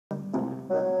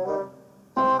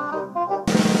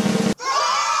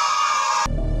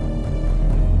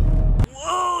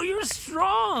Whoa, you're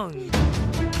strong.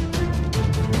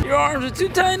 Your arms are too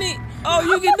tiny. Oh,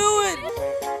 you can do it.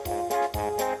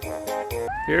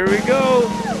 Here we go.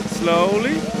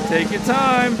 Slowly, take your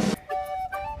time.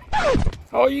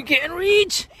 Oh, you can't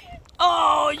reach.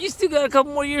 Oh, you still got a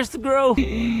couple more years to grow.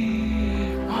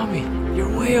 Mommy,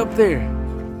 you're way up there.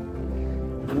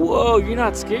 Whoa, you're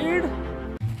not scared?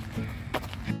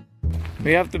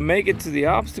 We have to make it to the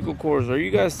obstacle course. Are you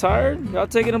guys tired? Y'all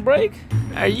taking a break?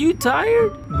 Are you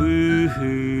tired?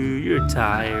 Boo-hoo, you're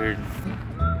tired.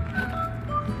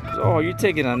 Oh, you're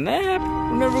taking a nap?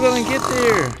 We're never gonna get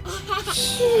there.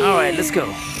 All right, let's go.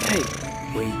 Hey,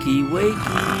 wakey,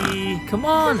 wakey. Come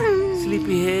on,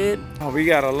 sleepyhead. Oh, we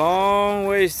got a long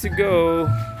ways to go.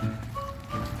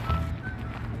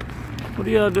 What are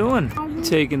y'all doing?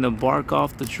 Taking the bark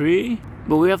off the tree?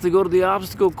 But we have to go to the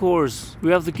obstacle course. We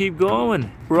have to keep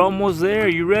going. We're almost there.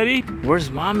 You ready?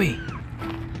 Where's Mommy?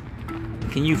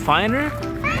 Can you find her?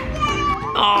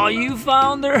 Oh, you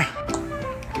found her. 1,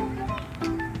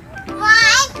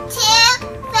 2,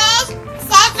 3,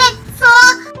 7, 4,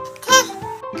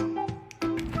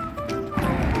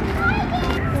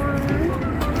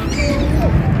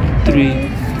 3,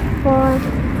 4,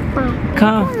 5.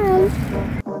 come.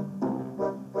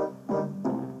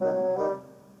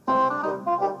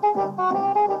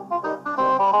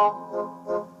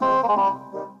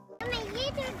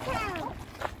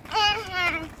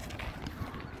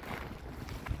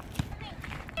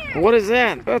 What is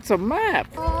that? That's a map.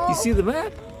 You see the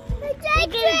map?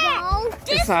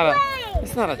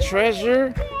 It's not a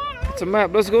treasure. It's a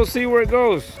map. Let's go see where it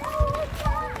goes.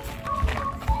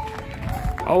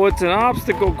 Oh, it's an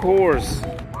obstacle course.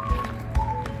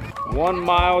 1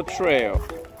 mile trail.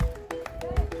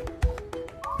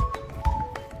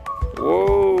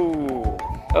 Whoa,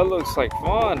 that looks like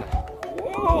fun.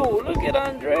 Whoa, look at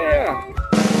Andrea.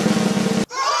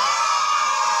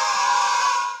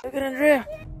 Look at Andrea.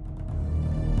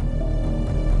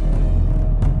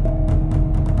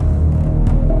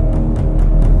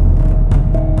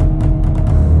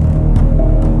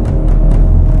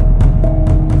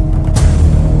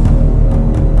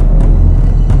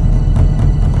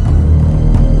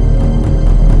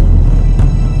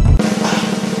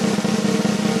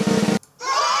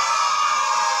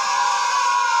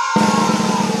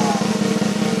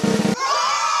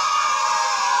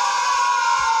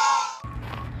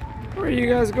 Where are you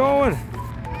guys going?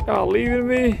 Y'all leaving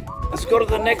me? Let's go to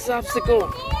the next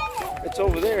obstacle. It's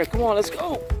over there. Come on, let's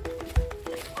go.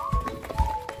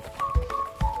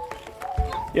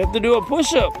 You have to do a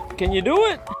push-up. Can you do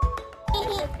it?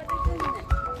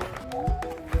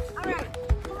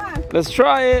 Let's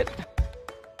try it.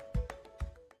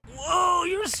 Whoa,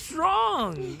 you're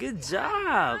strong. Good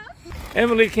job.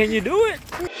 Emily, can you do it?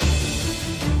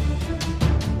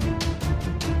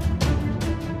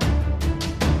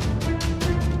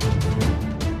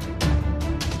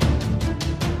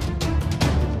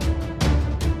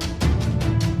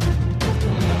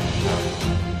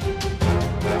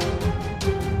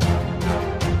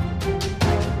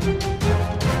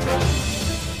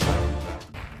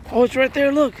 Oh, it's right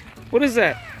there, look. What is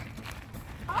that?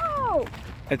 Oh!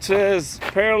 It says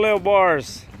parallel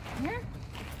bars.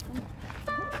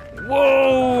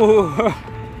 Whoa!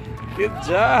 Good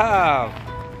job.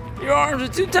 Your arms are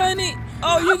too tiny.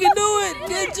 Oh, you can do it.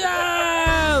 Good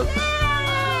job.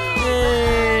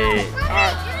 Yay. All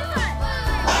right.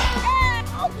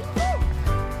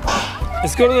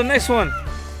 Let's go to the next one.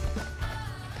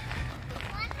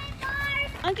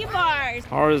 Monkey bars.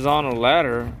 Horizontal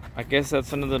ladder. I guess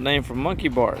that's another name for monkey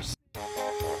bars.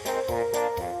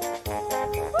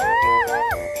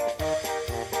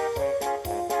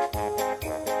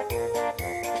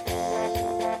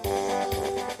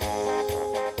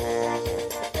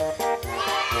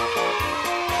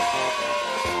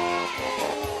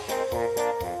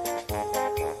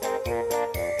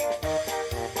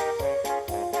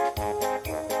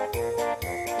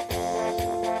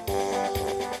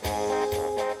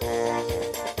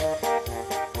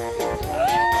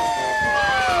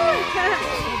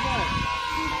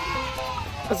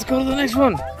 Let's go to the next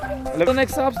one. Look at the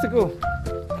next obstacle.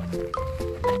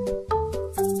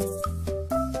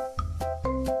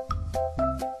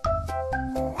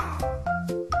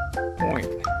 Point.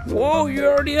 Whoa,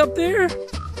 you're already up there?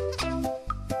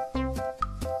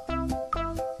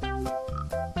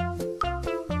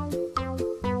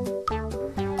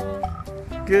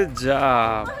 Good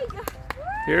job.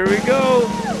 Here we go.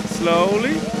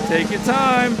 Slowly, take your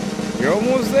time. You're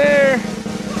almost there.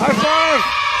 High five.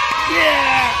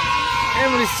 Yeah!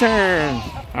 Emily's turn.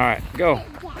 All right, go.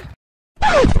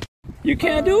 You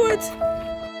can't do it.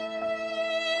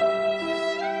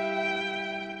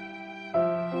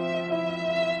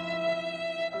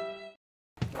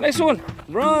 Next one.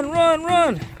 Run, run,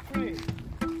 run.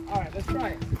 All right, let's try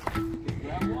it.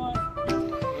 Grab one. Go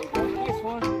to the next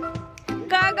one. Go,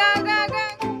 go, go, go.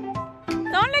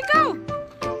 Don't let go.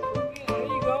 There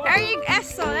you go. There you go.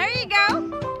 So there you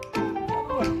go.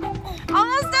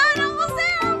 Almost done, almost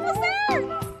there, almost there.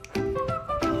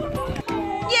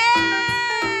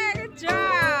 Yeah, good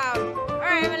job. All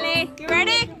right, Emily, you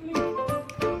ready?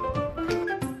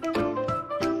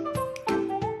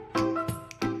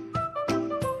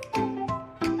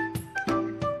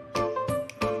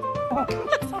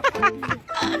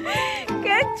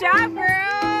 Good job,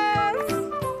 girls.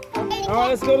 All right,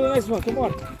 let's go to the next one. Come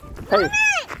on. Hey.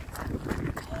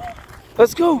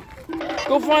 Let's go.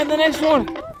 Go find the next one.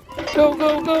 Go,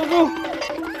 go, go, go.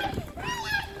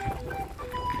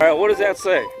 All right, what does that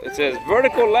say? It says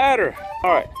vertical ladder.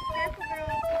 All right.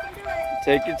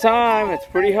 Take your time. It's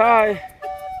pretty high.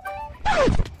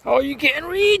 Oh, you can't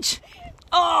reach.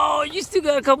 Oh, you still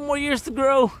got a couple more years to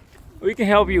grow. We can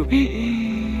help you.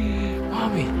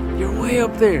 Mommy, you're way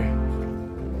up there.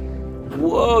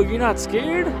 Whoa, you're not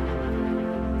scared?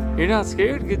 You're not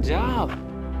scared? Good job.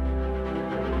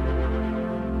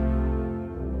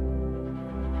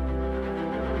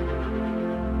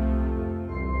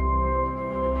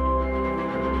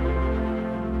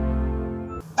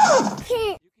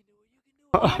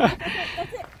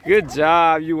 Good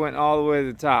job. You went all the way to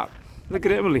the top. Look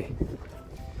at Emily.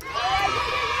 Good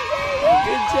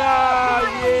job.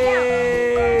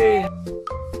 Yay.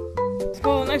 Let's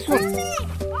go to the next one.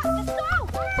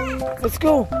 Let's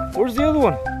go. Where's the other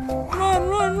one? Run,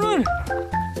 run, run.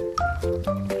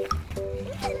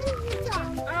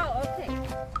 Oh, okay.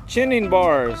 Chinning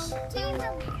bars.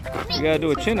 You gotta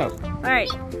do a chin up. All right.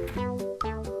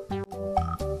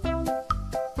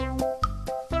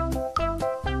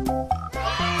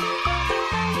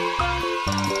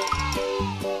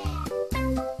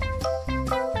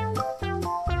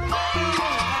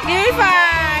 Give me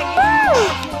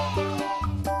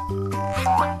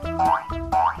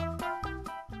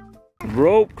 5. Woo!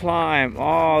 Rope climb.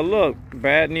 Oh, look.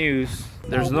 Bad news.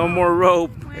 There's no more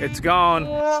rope. It's gone.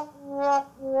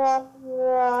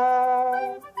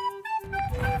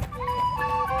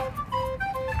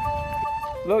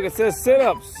 Look, it says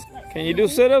sit-ups. Can you do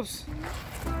sit-ups?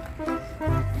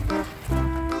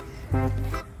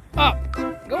 Up.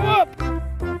 Go up.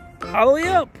 All the way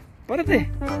up. Párate.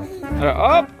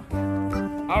 Up.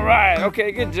 All right.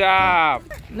 Okay, good job.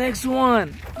 Next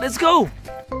one. Let's go.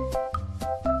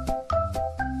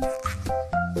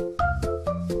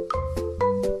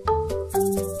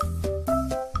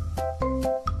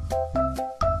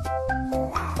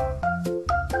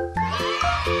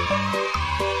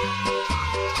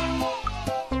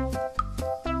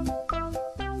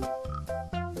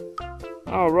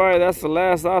 All right, that's the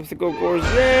last obstacle course.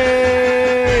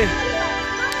 Yay!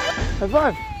 High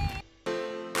five.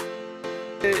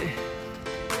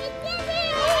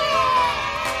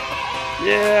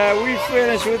 Yeah, we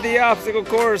finished with the obstacle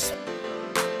course.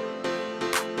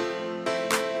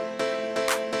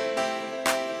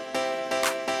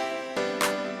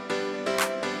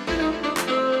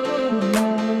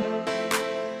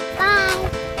 Bye.